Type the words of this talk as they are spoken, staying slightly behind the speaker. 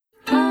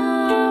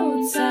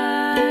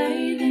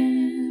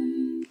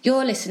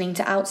You're listening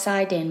to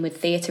Outside In with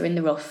Theatre in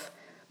the Rough.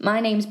 My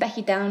name's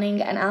Becky Downing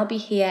and I'll be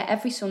here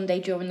every Sunday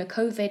during the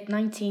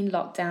COVID-19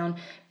 lockdown,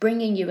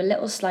 bringing you a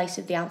little slice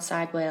of the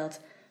outside world.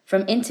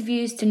 From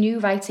interviews to new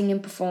writing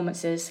and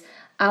performances,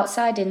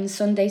 Outside In's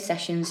Sunday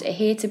sessions are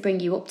here to bring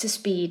you up to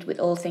speed with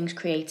all things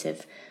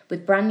creative,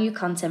 with brand new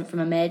content from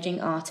emerging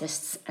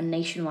artists and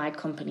nationwide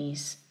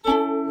companies.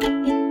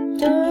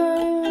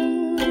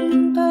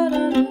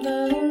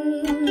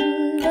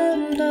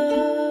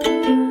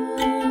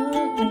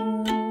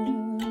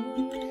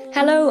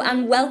 Hello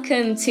and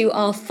welcome to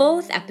our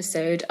fourth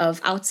episode of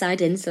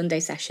Outside In Sunday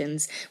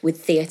Sessions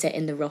with Theatre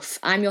in the Rough.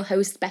 I'm your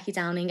host, Becky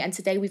Downing, and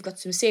today we've got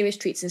some serious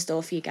treats in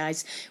store for you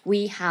guys.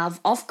 We have,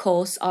 of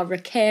course, our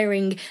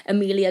recurring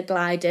Amelia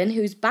Glyden,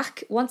 who's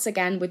back once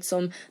again with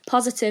some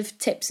positive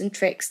tips and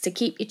tricks to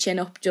keep your chin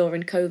up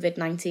during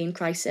COVID-19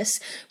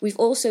 crisis. We've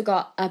also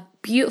got a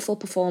beautiful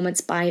performance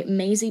by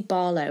Maisie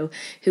Barlow,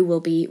 who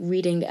will be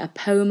reading a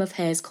poem of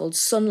hers called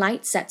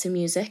Sunlight, set to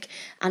music.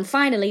 And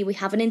finally, we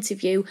have an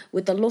interview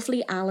with the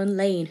lovely Alan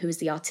Lane, who is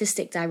the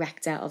artistic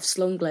director of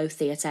Slunglow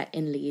Theatre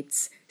in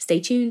Leeds.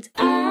 Stay tuned.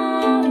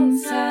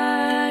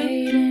 Outside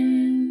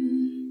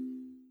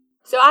In.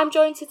 So I'm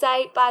joined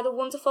today by the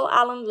wonderful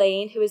Alan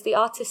Lane, who is the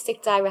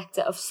artistic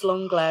director of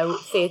Slunglow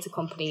Theatre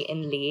Company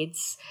in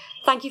Leeds.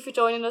 Thank you for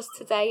joining us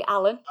today,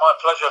 Alan. My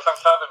pleasure, thanks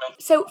for having me.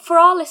 So, for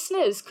our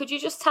listeners, could you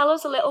just tell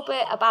us a little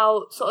bit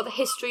about sort of the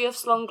history of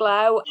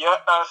Slunglow?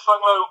 Yeah,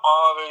 Slunglow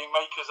are the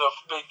makers of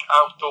big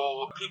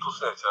outdoor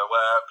people's theatre,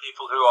 where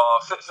people who are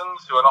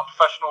citizens, who are not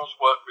professionals,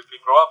 work with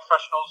people who are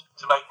professionals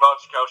to make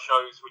large-scale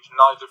shows which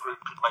neither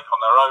group could make on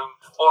their own.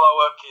 All our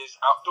work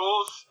is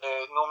outdoors.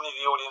 Normally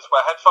the audience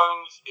wear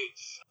headphones.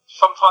 It's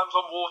sometimes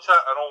on water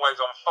and always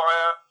on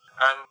fire.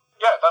 And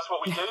yeah, that's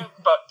what we do.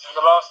 But in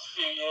the last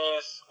few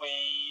years,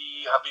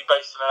 we have been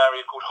based in an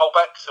area called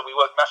Holbeck. So we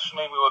work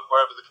nationally, we work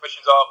wherever the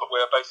commissions are, but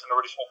we're based in a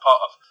really small part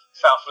of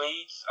South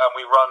Leeds. And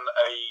we run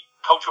a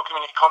cultural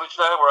community college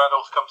there where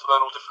adults come to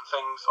learn all different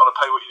things on a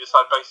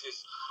pay-what-you-decide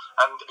basis.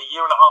 And a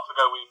year and a half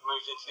ago, we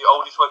moved into the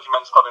oldest working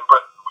men's club in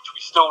Britain, which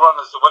we still run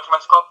as the working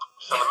men's club.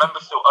 So the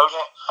members still own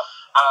it.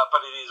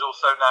 But it is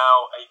also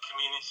now a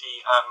community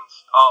and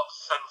arts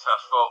centre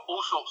for all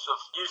sorts of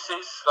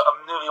uses that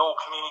are nearly all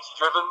community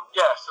driven.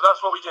 Yeah, so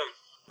that's what we do.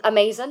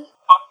 Amazing.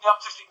 I'm the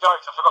artistic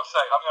director, I forgot to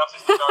say. I'm the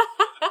artistic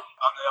director.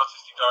 I'm the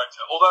artistic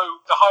director.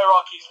 Although the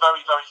hierarchy is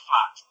very, very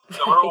flat.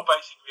 So we're all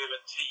basically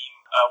a team.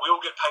 We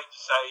all get paid the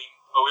same,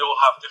 but we all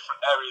have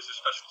different areas of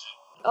specialty.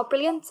 Oh,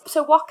 brilliant.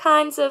 So what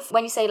kinds of,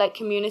 when you say like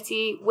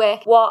community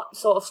work, what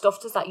sort of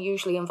stuff does that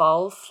usually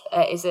involve?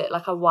 Is it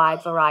like a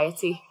wide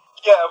variety?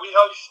 Yeah, we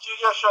host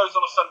studio shows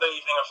on a Sunday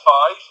evening at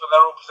 5, and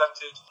they're all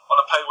presented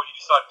on a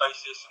pay-what-you-decide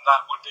basis, and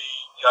that would be,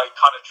 you know,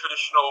 kind of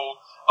traditional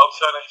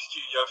alternative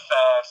studio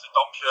fare, so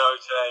Don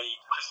Quixote,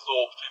 Chris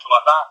Thorpe, people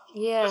like that.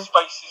 Yeah. The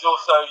space is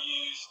also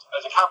used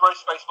as a cabaret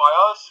space by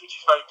us, which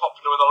is very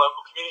popular with our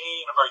local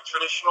community and a very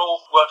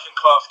traditional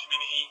working-class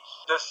community.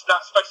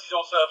 That space is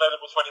also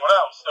available to anyone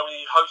else, so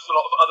we host a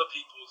lot of other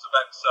people's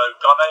events, so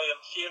Ghanaian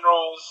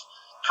funerals,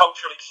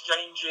 cultural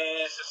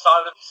exchanges,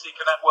 asylum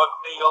seeker network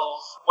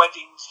meals,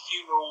 weddings,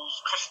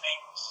 funerals,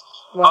 christenings.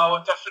 Wow.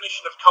 Our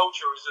definition of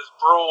culture is as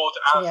broad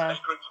as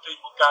a group of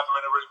people gather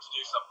in a room to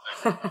do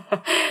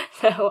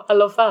something. No, I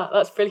love that.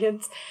 That's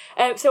brilliant.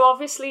 So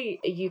obviously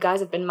you guys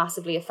have been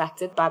massively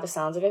affected by the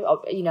sounds of it,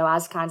 you know,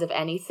 as kind of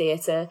any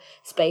theatre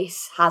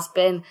space has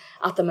been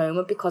at the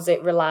moment, because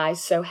it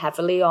relies so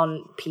heavily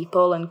on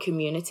people and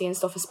community and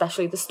stuff,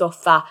 especially the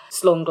stuff that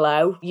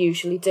Slunglow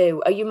usually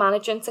do. Are you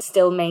managing to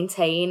still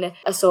maintain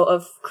a sort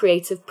of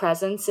creative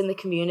presence in the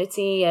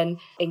community and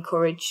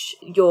encourage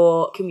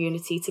your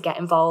community to get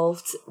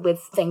involved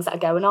with things that are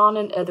going on?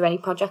 And are there any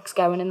projects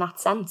going in that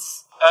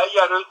sense?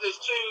 Yeah,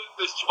 there's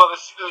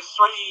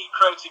three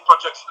creative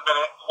projects at the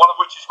minute, one of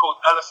which is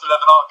called LS11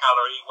 Art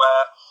Gallery,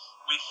 where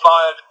we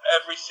flyed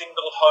every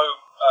single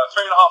home,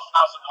 3,500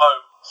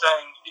 homes,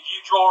 saying if you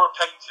draw a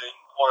painting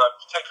or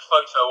take a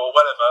photo or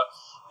whatever,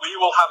 we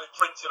will have it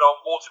printed on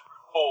waterproof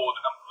board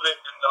and put it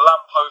in the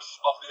lampposts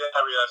of the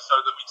area so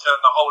that we turn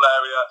the whole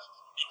area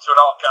into an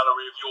art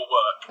gallery of your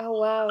work.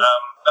 Oh, wow.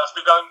 That's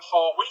been going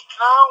for a week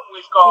now.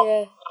 We've got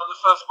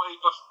the first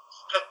wave of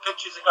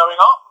pictures are going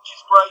up, which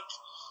is great.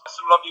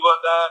 Some lovely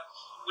work there.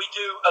 We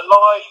do a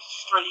live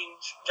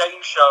streamed game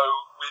show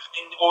with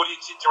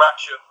audience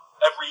interaction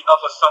every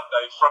other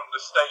Sunday from the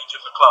stage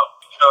of the club,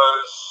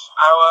 because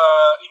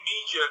our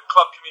immediate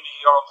club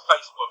community are on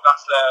Facebook.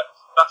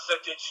 That's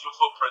their digital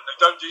footprint. They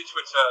don't do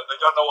Twitter. They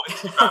don't know what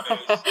Instagram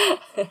is.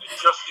 They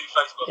just do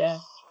Facebook. Yeah.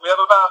 We have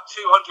about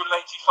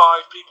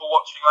 285 people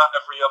watching that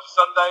every other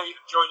Sunday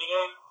and joining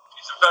in.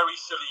 It's a very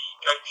silly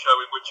game show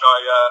in which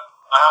I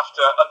have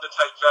to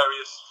undertake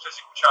various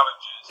physical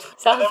challenges.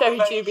 Sounds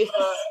very dubious.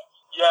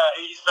 Yeah,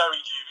 it is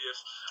very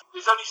dubious.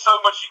 There's only so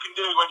much you can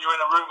do when you're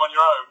in a room on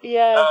your own.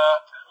 Yeah.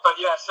 But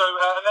yeah, so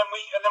and then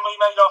we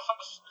made our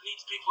first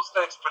Leeds People's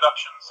Theatre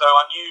production. So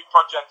our new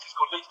project is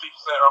called Leeds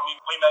People's Theatre, and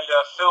we made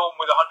a film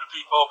with 100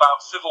 people about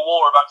Civil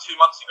War about 2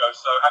 months ago.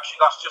 So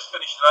actually, that's just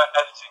finished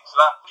editing. So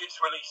that gets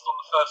released on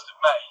the 1st of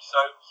May. So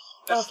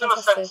there's still a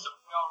sense that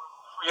we are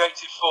a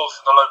creative force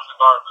in the local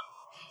environment.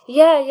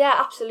 Yeah,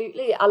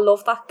 absolutely. I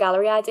love that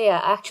gallery idea.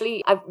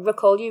 Actually, I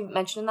recall you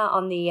mentioning that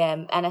on the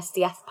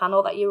NSDF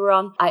panel that you were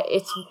on.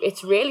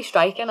 It's really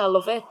striking. I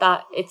love it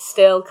that it's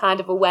still kind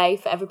of a way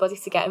for everybody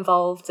to get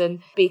involved and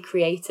be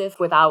creative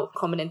without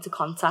coming into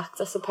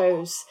contact, I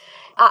suppose.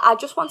 I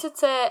just wanted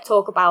to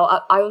talk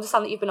about, I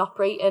understand that you've been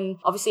operating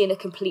obviously in a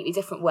completely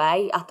different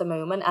way at the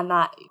moment, and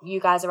that you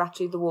guys are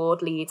actually the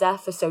ward leader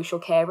for social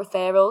care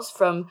referrals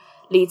from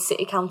Leeds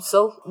City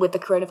Council with the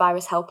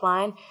coronavirus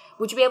helpline.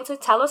 Would you be able to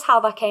tell us how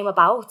that came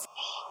about?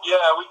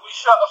 Yeah, we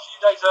shut a few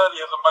days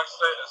earlier than most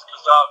theatres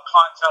because our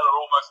clientele are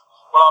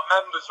our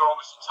members are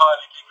almost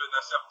entirely people in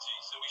their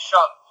 70s. So we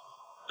shut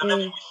the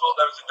minute we thought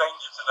there was a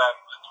danger to them.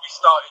 We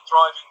started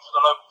driving to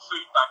the local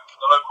food bank and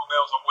the local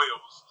Meals on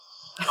Wheels.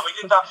 And we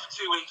did that for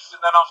 2 weeks, and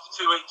then after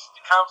 2 weeks,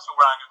 the council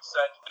rang and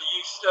said,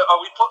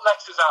 we put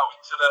letters out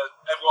into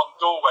everyone's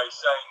doorway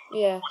saying,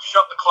 we've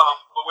shut the club,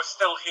 but we're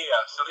still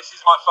here, so this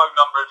is my phone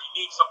number, if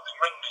you need something,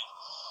 ring me.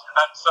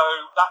 And so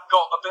that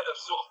got a bit of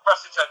sort of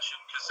press attention,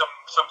 because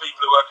some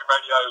people who work in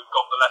radio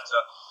got the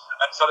letter.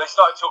 And so they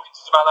started talking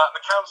to us about that, and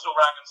the council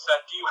rang and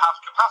said, do you have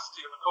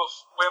capacity? And of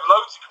course, we have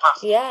loads of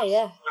capacity.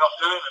 Yeah. We're not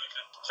doing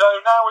anything. So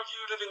now if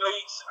you live in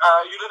Leeds,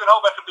 you live in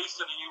Holbeck and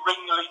Beeston, and you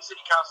ring the Leeds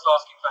City Council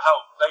asking for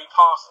help, they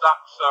pass that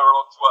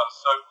referral on to us.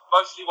 So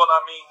mostly what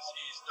that means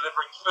is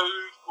delivering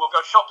food. We'll go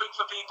shopping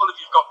for people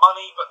if you've got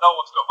money, but no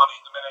one's got money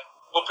at the minute.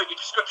 We'll pick your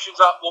prescriptions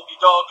up, walk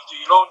your dog, do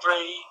your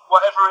laundry,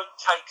 whatever it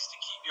takes to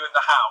keep you in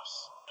the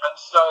house. And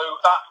so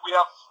that we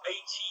have 88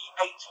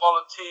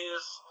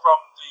 volunteers from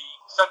the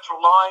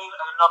Central Line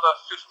and another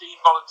 15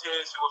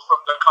 volunteers who are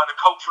from the kind of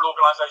cultural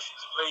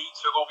organisations of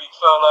Leeds who have all been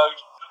furloughed.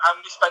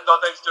 And we spend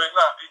our days doing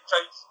that. It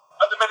takes,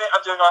 at the minute,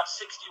 I'm doing about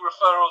 60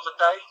 referrals a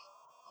day.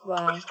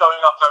 Wow. But it's going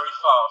up very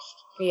fast.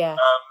 Yeah.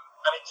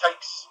 And it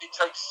takes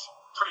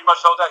pretty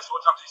much the whole day. So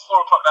what time is it? It's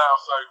 4 o'clock now,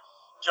 so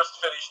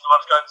just finished, and I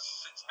was going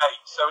since 8.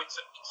 So it's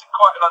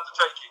quite an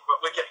undertaking,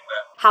 but we're getting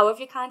there. How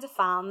have you kind of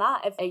found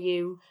that? Are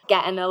you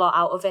getting a lot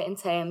out of it in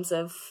terms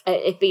of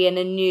it being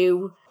a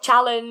new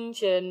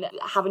challenge and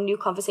having new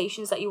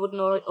conversations that you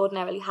wouldn't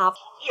ordinarily have?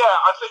 Yeah,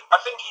 I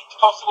think it's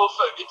possible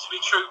for it to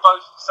be true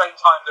both at the same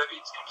time that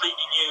it's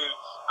completely new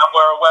and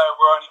we're aware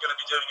we're only going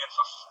to be doing it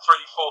for 3,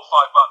 4,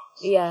 5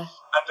 months. Yeah.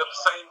 And at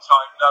the same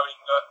time knowing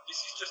that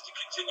this is just a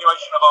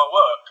continuation of our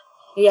work.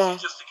 Yeah.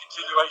 This is just a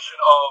continuation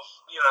of,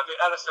 the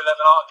LS11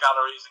 Art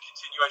Gallery is a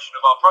continuation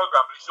of our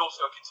programme, but it's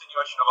also a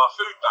continuation of our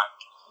food bank.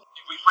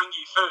 If we bring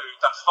you food,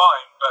 that's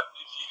fine, but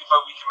if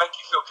we can make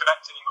you feel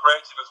connected and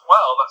creative as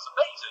well, that's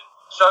amazing.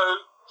 So,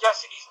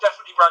 yes, it is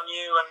definitely brand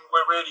new, and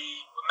we're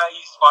really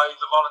amazed by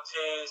the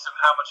volunteers and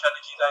how much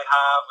energy they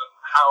have and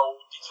how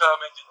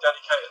determined and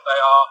dedicated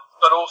they are.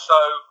 But also,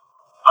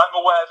 I'm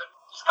aware that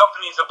this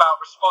company is about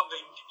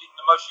responding in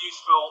the most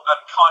useful and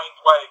kind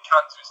way it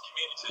can to its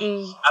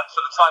community. And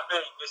for the time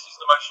being, this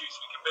is the most use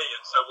we can be,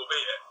 and so we'll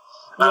be it.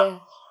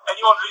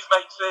 Anyone who's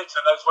made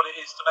theatre knows what it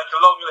is to make a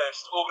long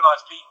list,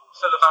 organise people,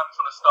 fill a van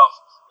full of stuff,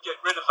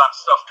 get rid of that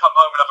stuff, come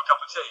home and have a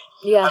cup of tea.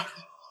 Yeah.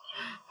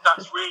 And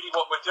that's really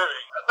what we're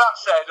doing. That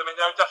said, I mean,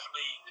 there are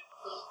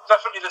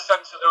definitely the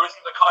sense that there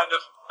isn't the kind of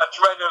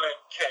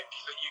adrenaline kick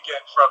that you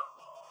get from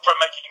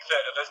making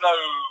theatre. There's no,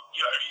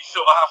 you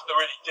sort of have to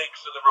really dig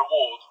for the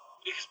reward.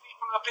 Because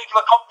people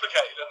are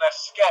complicated and they're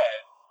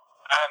scared,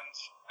 and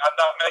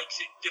that makes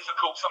it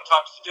difficult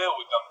sometimes to deal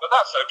with them. But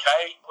that's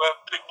okay. We're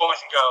big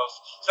boys and girls.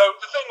 So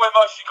the thing we're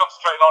mostly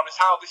concentrating on is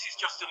how this is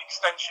just an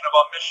extension of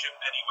our mission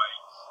anyway.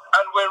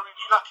 And we're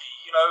really lucky,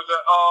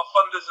 that our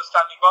funders are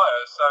standing by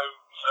us. So,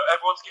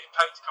 everyone's getting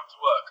paid to come to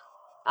work.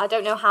 I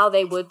don't know how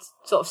they would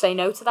sort of say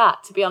no to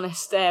that, to be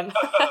honest. Yeah.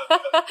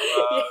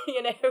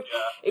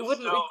 It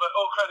wouldn't. Still,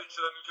 all credit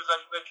to them, because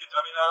they could.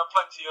 I mean, there are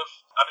plenty of.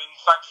 I mean,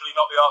 thankfully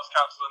not the Arts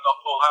Council and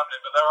not Paul Hamlin,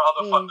 but there are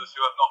other funders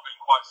who have not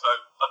been quite so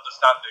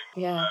understanding.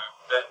 Yeah.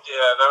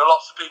 There are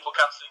lots of people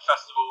cancelling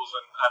festivals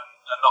and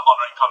not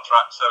honouring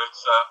contracts. So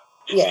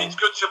it's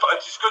good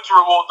to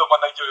reward them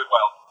when they do it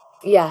well.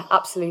 Yeah,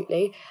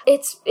 absolutely.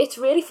 It's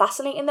really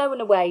fascinating though, in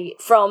a way,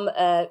 from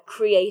a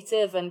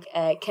creative and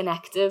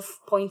connective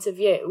point of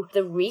view,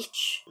 the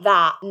reach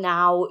that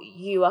now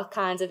you are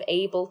kind of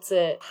able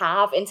to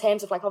have in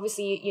terms of, like,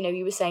 obviously,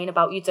 you were saying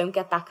about you don't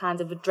get that kind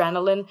of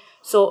adrenaline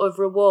sort of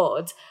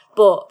reward,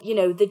 but,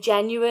 the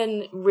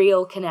genuine,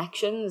 real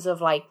connections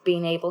of, like,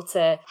 being able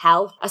to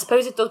help. I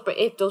suppose it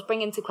does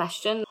bring into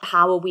question,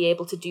 how are we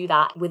able to do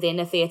that within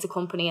a theatre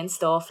company and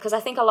stuff? Because I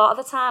think a lot of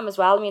the time as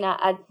well, I mean,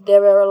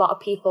 there are a lot of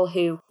people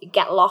who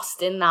get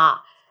lost in that.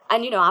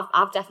 And,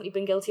 I've definitely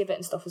been guilty of it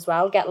and stuff as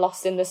well. Get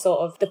lost in the sort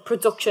of the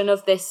production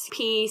of this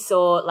piece,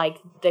 or, like,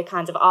 the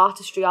kind of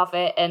artistry of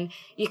it. And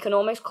you can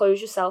almost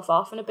close yourself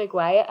off in a big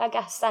way, I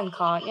guess, then,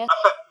 can't you? I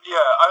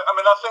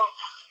think...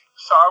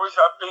 So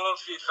I'm being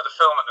interviewed for the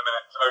film at the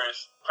minute,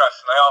 various press,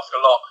 and they ask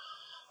a lot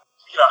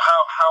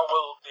how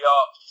will the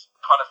arts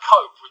kind of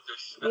cope with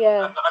this?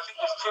 And I think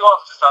there's two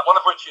answers to that. One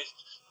of which is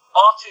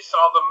artists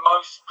are the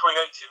most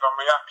creative and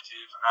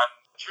reactive and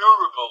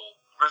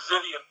durable,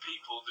 resilient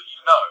people that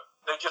you know.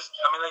 They just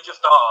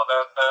are.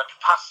 Their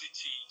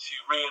capacity to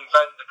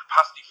reinvent, the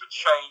capacity for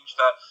change,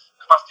 their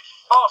capacity for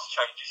fast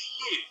change is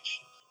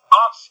huge.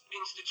 Arts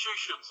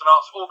institutions and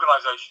arts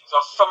organisations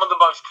are some of the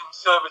most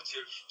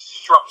conservative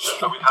structures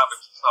that we have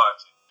in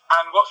society.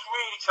 And what's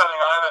really telling,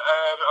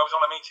 I was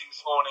on a meeting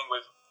this morning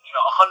with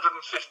 150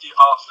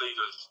 arts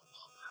leaders,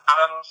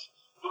 and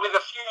with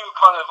a few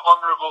kind of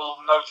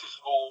honourable,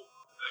 noticeable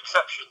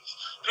exceptions,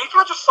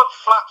 people are just so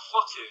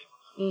flat-footed.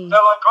 They're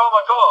like, oh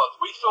my God,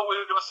 we thought we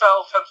were going to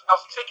sell 10,000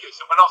 tickets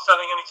and we're not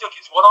selling any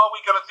tickets. What are we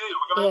going to do?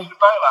 We're going to need a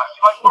bailout.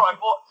 You're like, all right,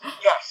 what?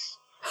 Yes.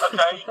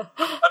 Okay.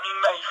 I mean,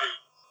 maybe.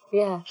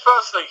 Yeah.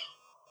 Firstly,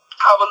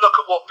 have a look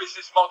at what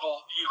business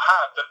model you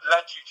had that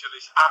led you to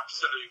this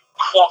absolute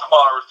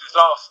quagmire of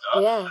disaster,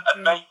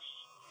 and maybe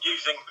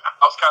using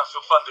Arts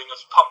Council funding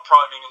as pump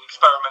priming and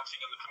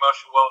experimenting in the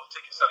commercial world of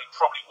ticket selling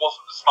probably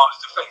wasn't the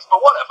smartest of things. But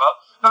whatever,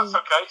 that's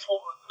okay. It's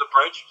water under the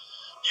bridge.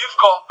 You've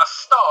got a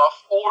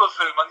staff, all of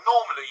whom are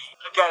normally,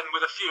 again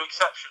with a few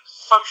exceptions,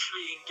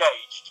 socially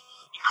engaged,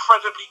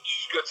 incredibly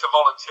eager to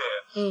volunteer.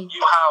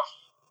 You have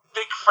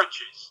big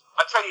fridges.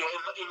 I tell you,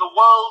 in the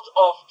world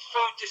of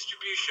food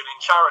distribution in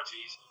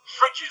charities,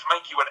 fridges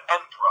make you an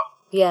emperor.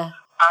 Yeah.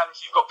 And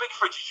you've got big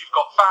fridges, you've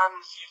got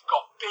vans, you've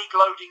got big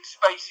loading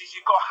spaces,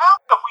 how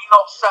have we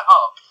not set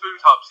up food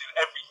hubs in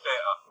every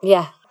theatre?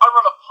 Yeah. I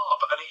run a pub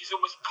and it is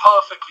almost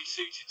perfectly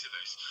suited to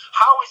this.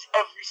 How is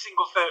every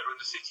single theatre in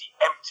the city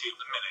empty at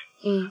the minute?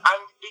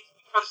 And it's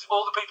because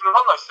all the people who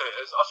run those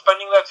theatres are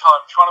spending their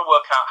time trying to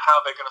work out how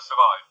they're going to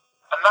survive.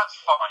 And that's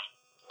fine.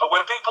 But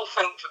when people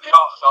think that the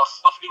arts are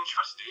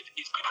self-interested,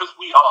 it's because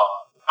we are.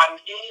 And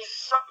it is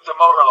so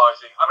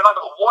demoralising. I mean, I've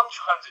got one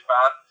transit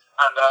van,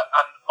 and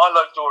my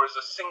load door is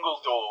a single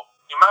door.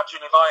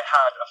 Imagine if I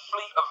had a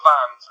fleet of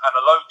vans and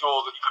a load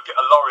door that you could get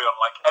a lorry on,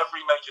 like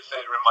every major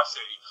theatre in my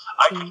city.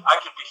 I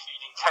could be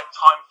feeding 10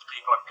 times the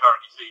people I'm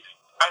currently feeding.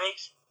 And it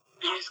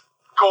is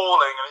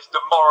galling and it's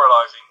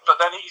demoralising.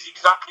 But then it is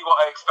exactly what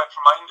I expect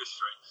from my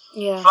industry.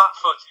 Yeah.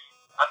 Flat-footed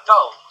and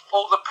dull.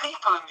 All the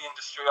people in the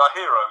industry are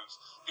heroes.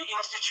 The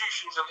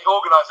institutions and the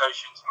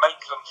organisations make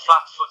them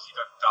flat-footed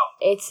and dull.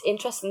 It's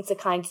interesting to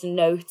kind of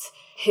note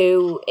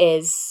who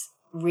is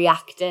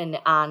reacting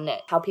and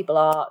how people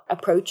are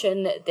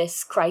approaching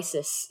this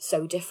crisis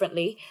so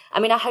differently. I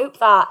mean, I hope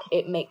that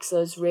it makes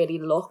us really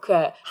look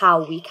at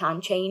how we can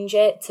change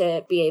it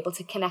to be able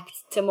to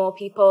connect to more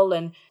people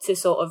and to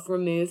sort of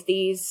remove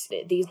these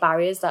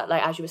barriers that,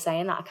 like as you were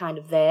saying, that are kind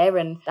of there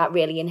and that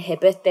really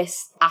inhibit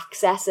this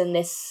access and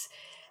this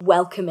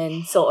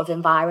welcoming sort of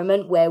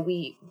environment where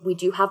we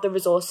do have the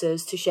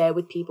resources to share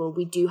with people.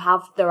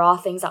 There are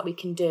things that we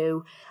can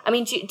do. I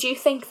mean, do you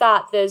think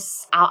that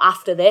there's,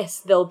 after this,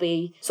 there'll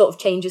be sort of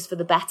changes for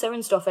the better and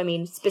stuff? I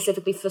mean,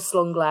 specifically for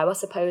Slunglow, I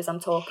suppose I'm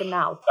talking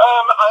now.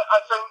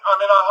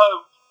 I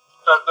hope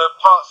that the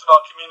parts of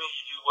our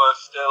community who were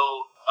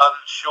still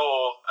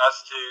unsure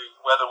as to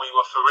whether we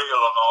were for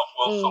real or not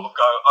will sort of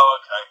go, oh,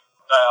 okay,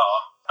 they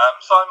are.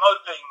 So I'm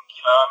hoping,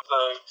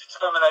 the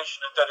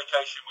determination and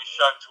dedication we've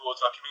shown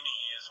towards our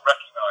community is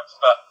recognised.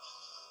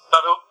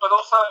 But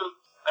also,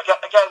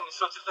 again,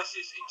 sort of this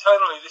is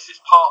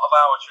part of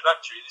our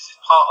trajectory. This is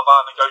part of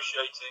our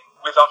negotiating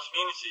with our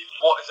community.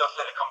 What is our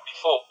theatre company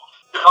for?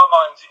 In our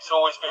minds, it's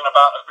always been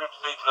about a group of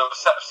people who have a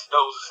set of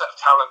skills, a set of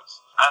talents,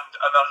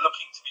 and are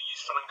looking to be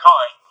useful and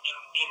kind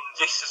in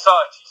this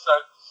society. So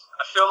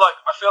I feel like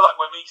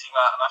we're meeting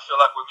that, and I feel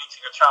like we're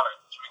meeting a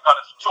challenge. We kind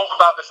of talk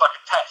about this like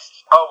a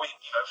test. Are we,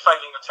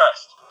 failing the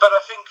test? But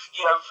I think,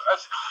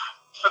 as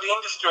for the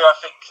industry, I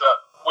think that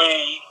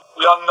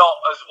we are not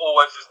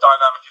always as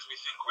dynamic as we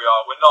think we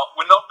are.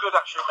 We're not good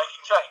actually at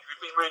making change.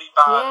 We've been really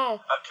bad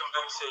at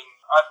convincing.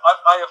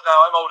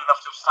 I'm old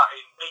enough to have sat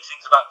in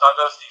meetings about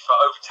diversity for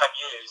over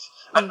 10 years,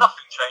 and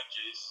nothing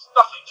changes.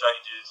 Nothing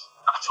changes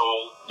at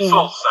all. It's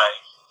all the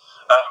same.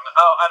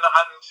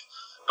 And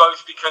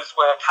both because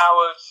we're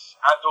cowards,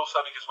 and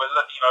also because we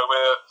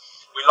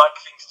like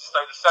things to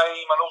stay the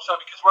same, and also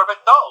because we're a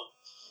bit dull.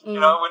 We're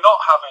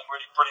not having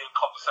really brilliant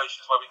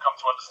conversations where we come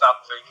to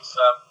understand things.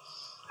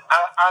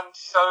 And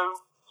so,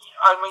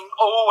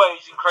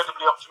 always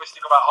incredibly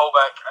optimistic about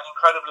Holbeck and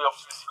incredibly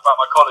optimistic about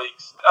my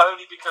colleagues,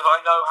 only because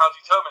I know how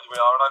determined we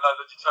are, and I know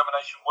that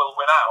determination will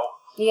win out.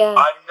 Yeah.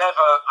 I'm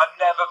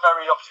never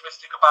very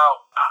optimistic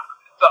about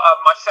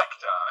my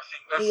sector. I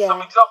think there's some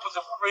examples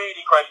of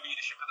really great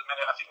leadership at the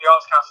minute. I think the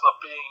Arts Council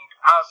are being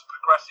as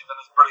progressive and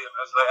as brilliant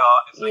as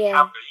they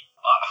can be.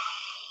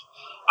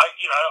 I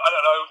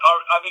don't know.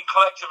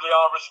 Collectively,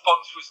 our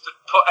response was to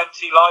put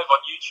NT Live on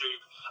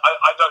YouTube.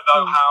 I don't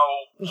know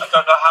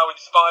how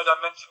inspired I'm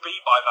meant to be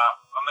by that.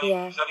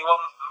 Is anyone?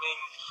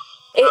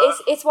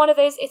 It's one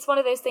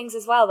of those things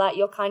as well that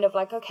you're kind of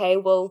like, okay,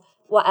 well,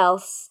 what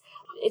else?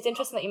 it's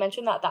interesting that you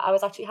mentioned that I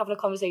was actually having a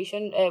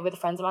conversation with a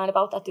friend of mine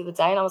about that the other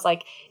day, and I was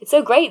like, it's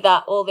so great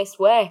that all this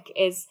work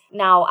is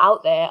now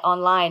out there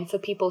online for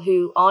people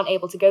who aren't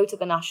able to go to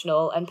the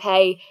National and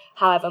pay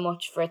however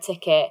much for a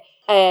ticket.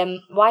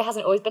 Why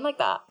hasn't it always been like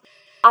that?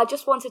 I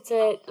just wanted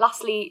to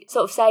lastly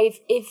sort of say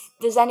if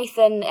there's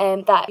anything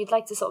that you'd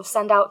like to sort of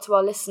send out to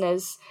our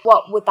listeners,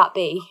 what would that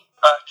be?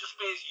 Just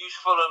be as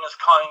useful and as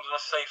kind and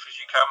as safe as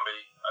you can be.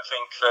 I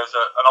think there's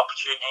an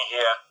opportunity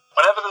here.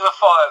 Whenever there's a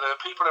fire, there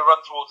are people who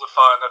run towards the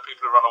fire and there are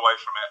people who run away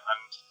from it.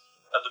 And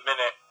at the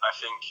minute, I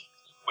think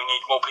we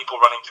need more people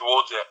running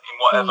towards it in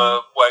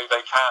whatever way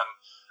they can.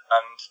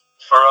 And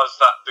for us,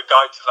 that the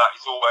guide to that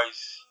is always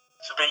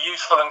to be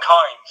useful and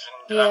kind.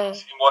 And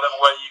in whatever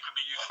way you can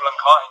be useful and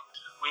kind.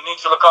 We need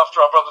to look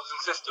after our brothers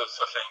and sisters,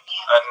 I think.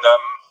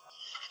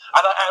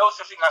 And I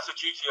also think that's a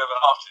duty of an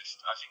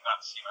artist. I think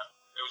that's,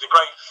 it was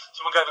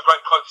someone gave a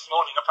great quote this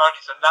morning. Apparently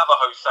it's a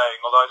Navajo saying,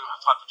 although I don't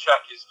have time to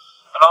check, is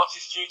an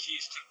artist's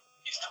duty is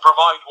to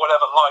provide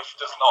whatever life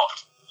does not.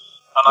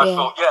 And I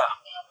thought,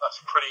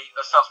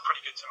 that sounds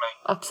pretty good to me.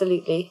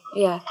 Absolutely,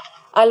 yeah.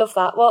 I love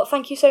that. Well,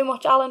 thank you so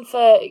much, Alan,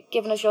 for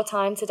giving us your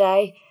time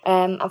today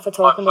and for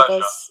talking with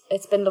us.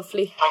 It's been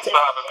lovely. Thanks for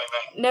having me,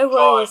 mate. No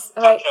worries.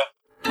 All right. Take care.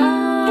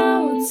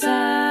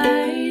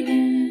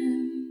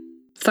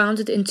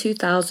 Founded in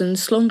 2000,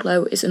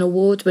 Slunglow is an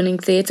award-winning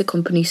theatre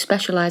company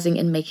specialising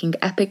in making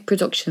epic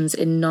productions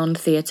in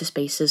non-theatre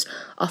spaces,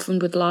 often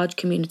with large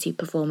community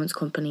performance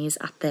companies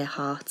at their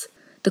heart.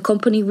 The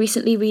company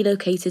recently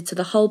relocated to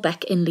the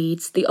Holbeck in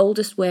Leeds, the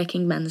oldest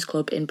working men's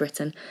club in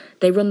Britain.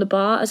 They run the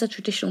bar as a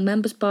traditional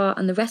members bar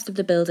and the rest of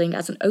the building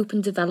as an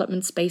open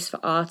development space for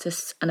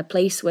artists and a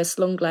place where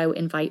Slunglow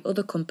invite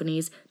other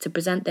companies to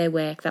present their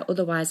work that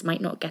otherwise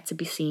might not get to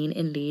be seen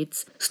in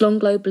Leeds.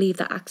 Slunglow believe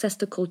that access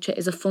to culture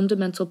is a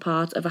fundamental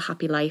part of a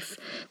happy life.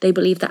 They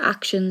believe that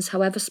actions,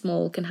 however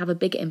small, can have a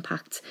big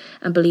impact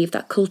and believe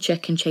that culture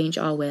can change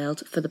our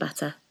world for the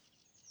better.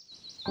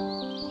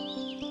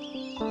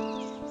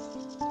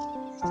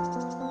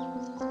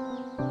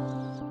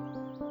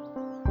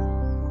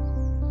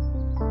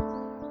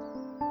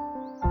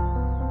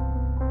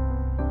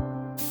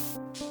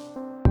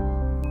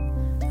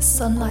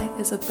 Sunlight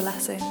is a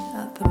blessing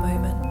at the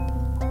moment.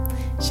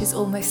 She's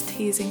almost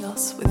teasing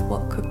us with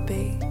what could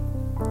be.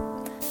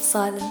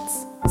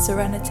 Silence,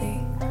 serenity,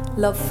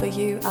 love for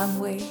you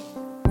and we,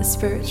 a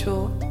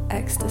spiritual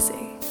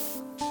ecstasy.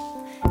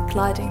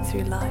 Gliding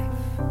through life,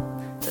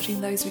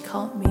 touching those we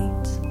can't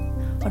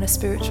meet. On a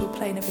spiritual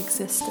plane of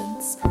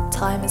existence,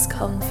 time has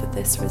come for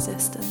this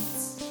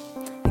resistance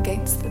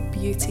against the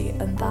beauty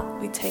and that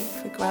we take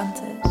for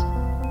granted.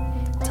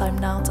 Time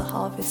now to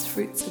harvest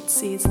fruits and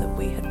seeds that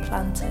we had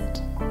planted.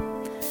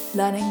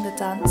 Learning the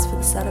dance for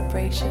the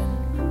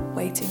celebration,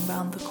 waiting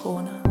round the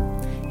corner.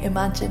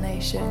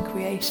 Imagination,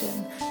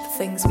 creation, for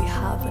things we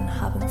have and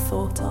haven't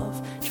thought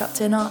of.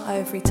 Trapped in our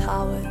ivory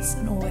towers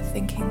and all we're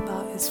thinking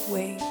about is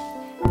we.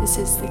 This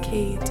is the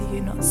key, do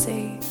you not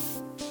see?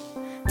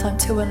 Time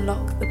to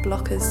unlock the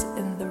blockers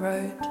in the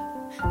road.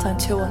 Time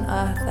to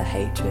unearth the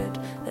hatred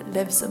that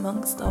lives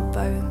amongst our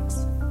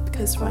bones.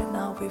 Because right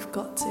now we've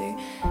got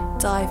to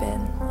dive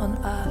in,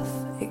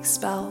 unearth,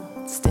 expel,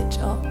 stitch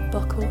up,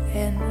 buckle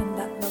in and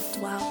let love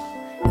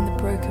dwell in the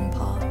broken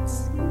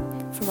parts.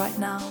 For right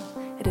now,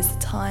 it is the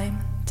time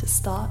to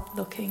start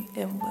looking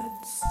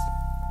inwards.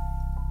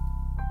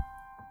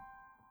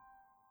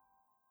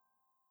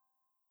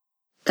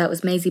 That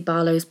was Maisie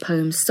Barlow's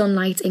poem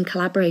Sunlight in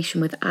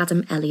collaboration with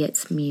Adam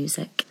Elliott's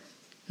music.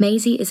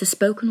 Maisie is a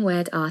spoken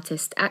word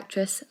artist,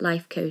 actress,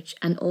 life coach,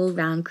 and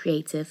all-round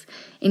creative.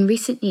 In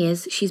recent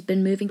years, she's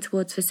been moving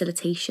towards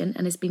facilitation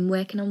and has been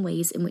working on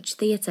ways in which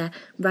theatre,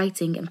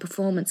 writing, and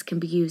performance can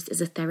be used as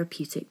a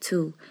therapeutic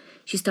tool.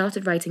 She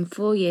started writing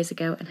 4 years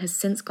ago and has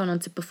since gone on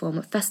to perform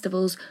at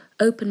festivals,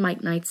 open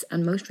mic nights,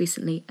 and most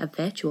recently, a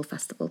virtual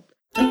festival.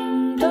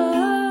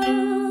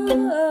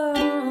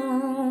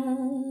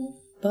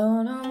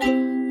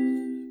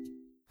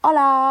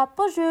 Hola,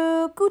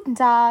 bonjour, guten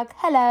tag,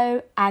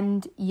 hello,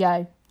 and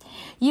yo.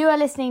 You are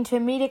listening to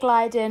Amelia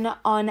Glyden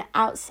on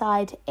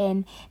Outside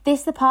In. This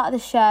is the part of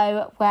the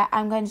show where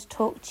I'm going to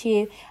talk to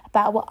you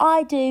about what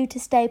I do to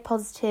stay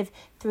positive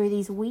through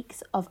these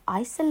weeks of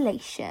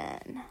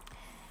isolation.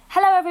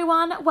 Hello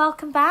everyone,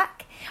 welcome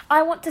back.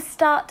 I want to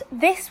start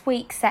this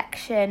week's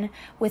section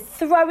with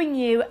throwing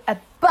you a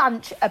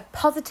bunch of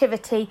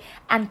positivity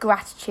and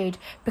gratitude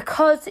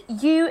because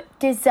you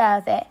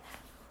deserve it.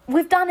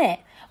 We've done it.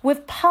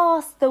 We've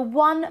passed the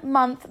 1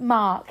 month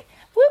mark.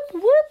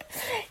 Whoop, whoop.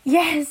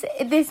 Yes,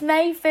 this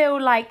may feel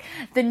like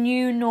the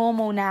new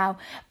normal now,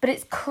 but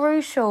it's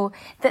crucial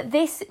that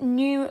this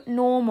new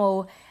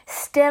normal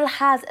still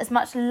has as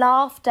much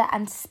laughter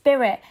and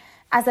spirit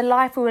as the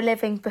life we were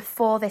living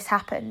before this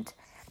happened.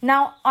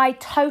 Now, I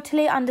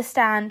totally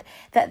understand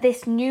that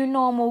this new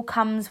normal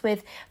comes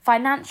with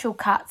financial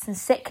cuts and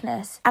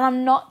sickness, and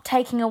I'm not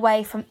taking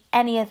away from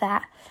any of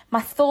that.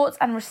 My thoughts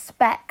and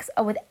respects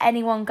are with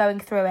anyone going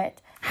through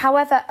it.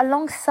 However,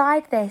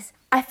 alongside this,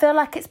 I feel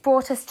like it's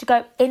brought us to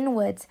go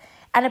inwards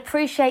and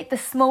appreciate the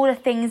smaller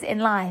things in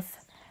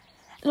life.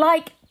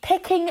 Like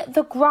picking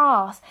the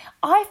grass.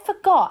 I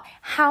forgot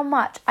how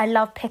much I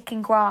love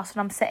picking grass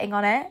when I'm sitting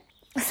on it.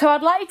 So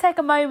I'd like you to take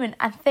a moment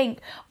and think,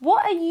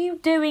 what are you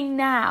doing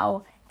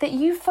now that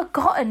you've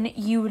forgotten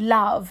you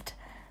loved?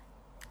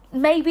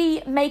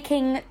 Maybe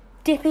making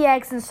dippy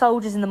eggs and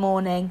soldiers in the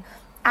morning,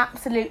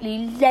 absolutely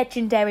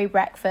legendary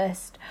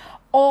breakfast,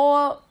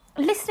 or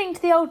listening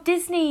to the old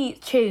Disney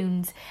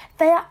tunes.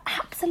 They are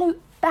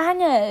absolute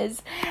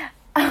bangers.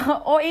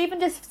 Or even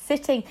just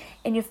sitting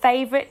in your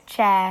favourite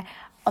chair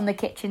on the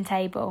kitchen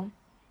table.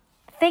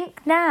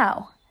 Think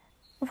now,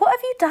 what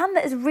have you done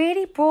that has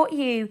really brought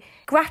you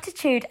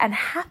gratitude and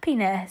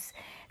happiness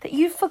that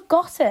you've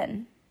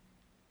forgotten?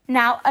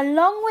 Now,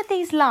 along with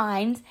these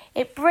lines,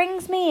 it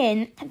brings me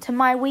in to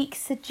my week's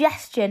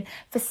suggestion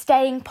for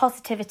staying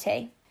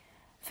positivity.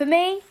 For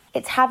me,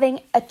 it's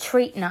having a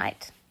treat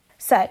night.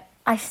 So,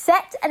 I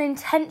set an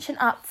intention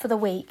up for the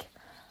week,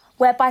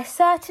 whereby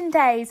certain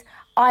days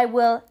I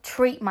will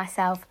treat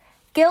myself.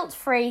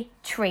 Guilt-free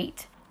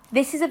treat.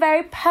 This is a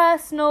very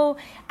personal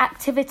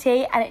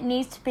activity and it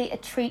needs to be a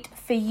treat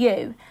for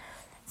you.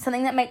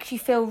 Something that makes you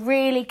feel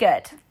really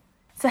good.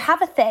 So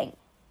have a think.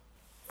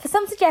 For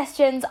some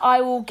suggestions,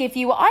 I will give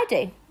you what I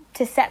do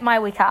to set my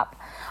week up.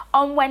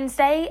 On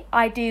Wednesday,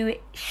 I do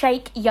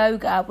shake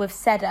yoga with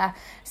Seda.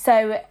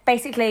 So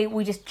basically,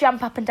 we just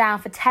jump up and down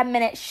for 10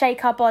 minutes,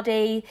 shake our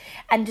body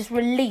and just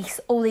release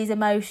all these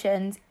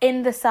emotions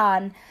in the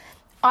sun.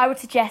 I would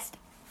suggest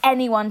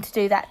anyone to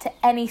do that to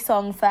any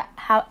song for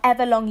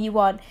however long you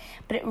want,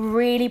 but it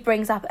really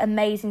brings up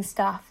amazing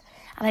stuff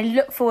and I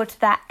look forward to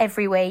that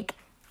every week.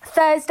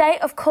 Thursday,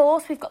 of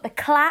course, we've got the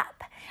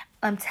clap.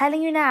 I'm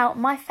telling you now,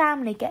 my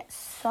family gets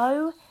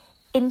so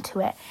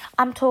into it.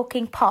 I'm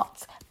talking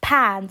pots,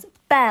 pans,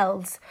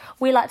 bells.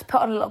 We like to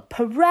put on a little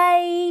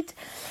parade.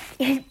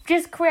 It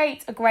just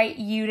creates a great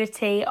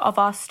unity of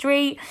our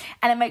street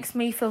and it makes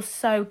me feel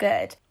so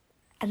good.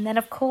 And then,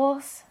 of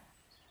course,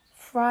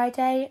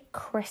 Friday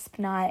crisp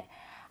night.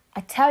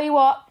 I tell you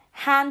what,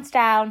 hands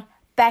down,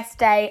 best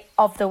day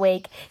of the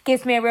week.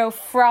 Gives me a real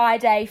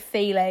Friday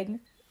feeling.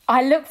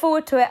 I look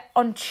forward to it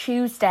on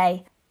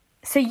Tuesday.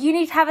 So you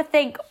need to have a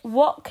think,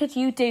 what could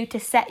you do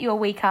to set your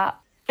week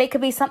up? It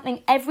could be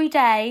something every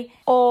day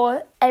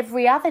or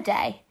every other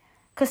day.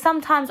 Because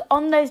sometimes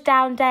on those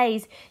down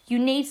days, you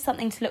need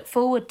something to look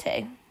forward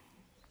to.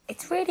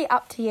 It's really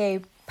up to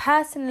you.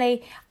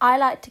 Personally, I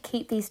like to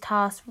keep these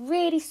tasks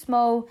really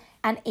small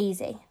and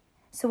easy.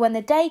 So when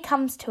the day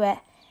comes to it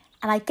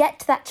and I get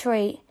to that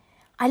treat,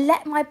 I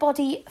let my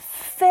body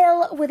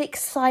fill with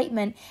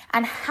excitement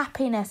and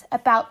happiness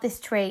about this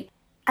treat.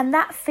 And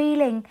that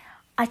feeling,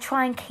 I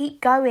try and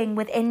keep going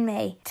within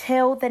me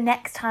till the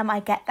next time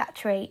I get that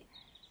treat.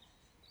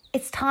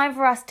 It's time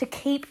for us to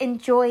keep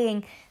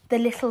enjoying the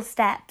little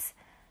steps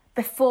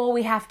before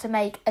we have to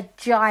make a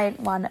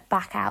giant one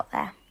back out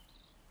there.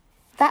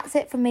 That's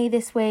it for me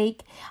this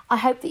week. I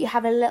hope that you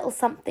have a little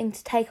something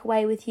to take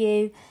away with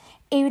you.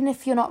 Even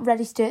if you're not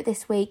ready to do it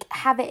this week,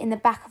 have it in the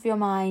back of your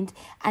mind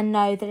and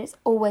know that it's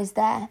always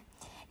there.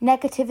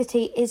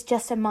 Negativity is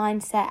just a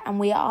mindset and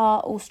we are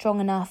all strong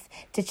enough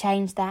to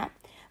change that.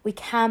 We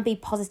can be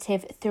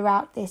positive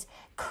throughout this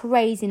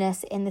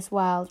craziness in this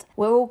world.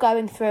 We're all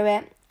going through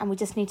it and we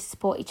just need to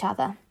support each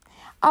other.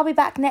 I'll be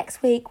back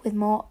next week with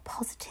more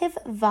positive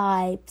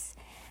vibes.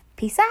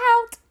 Peace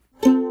out.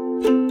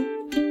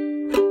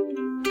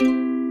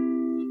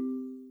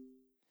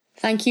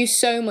 Thank you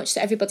so much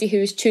to everybody who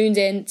has tuned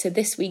in to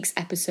this week's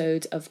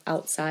episode of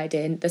Outside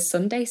In, the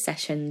Sunday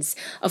sessions.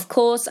 Of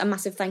course, a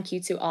massive thank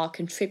you to our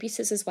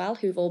contributors as well,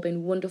 who've all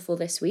been wonderful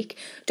this week.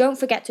 Don't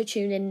forget to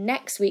tune in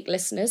next week,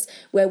 listeners,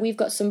 where we've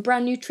got some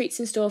brand new treats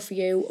in store for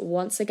you.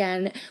 Once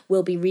again,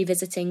 we'll be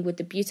revisiting with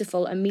the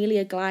beautiful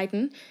Amelia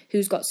Glyden,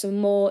 who's got some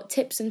more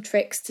tips and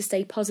tricks to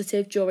stay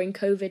positive during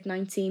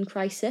COVID-19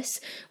 crisis.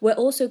 We're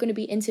also going to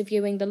be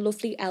interviewing the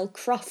lovely Elle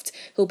Croft,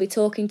 who'll be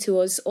talking to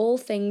us all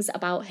things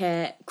about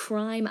her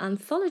crime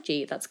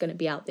anthology that's going to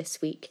be out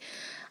this week.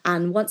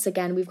 And once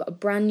again, we've got a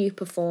brand new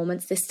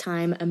performance, this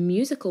time a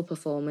musical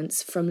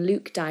performance from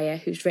Luke Dyer,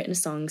 who's written a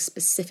song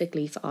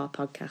specifically for our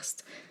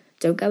podcast.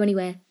 Don't go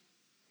anywhere.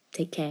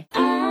 Take care.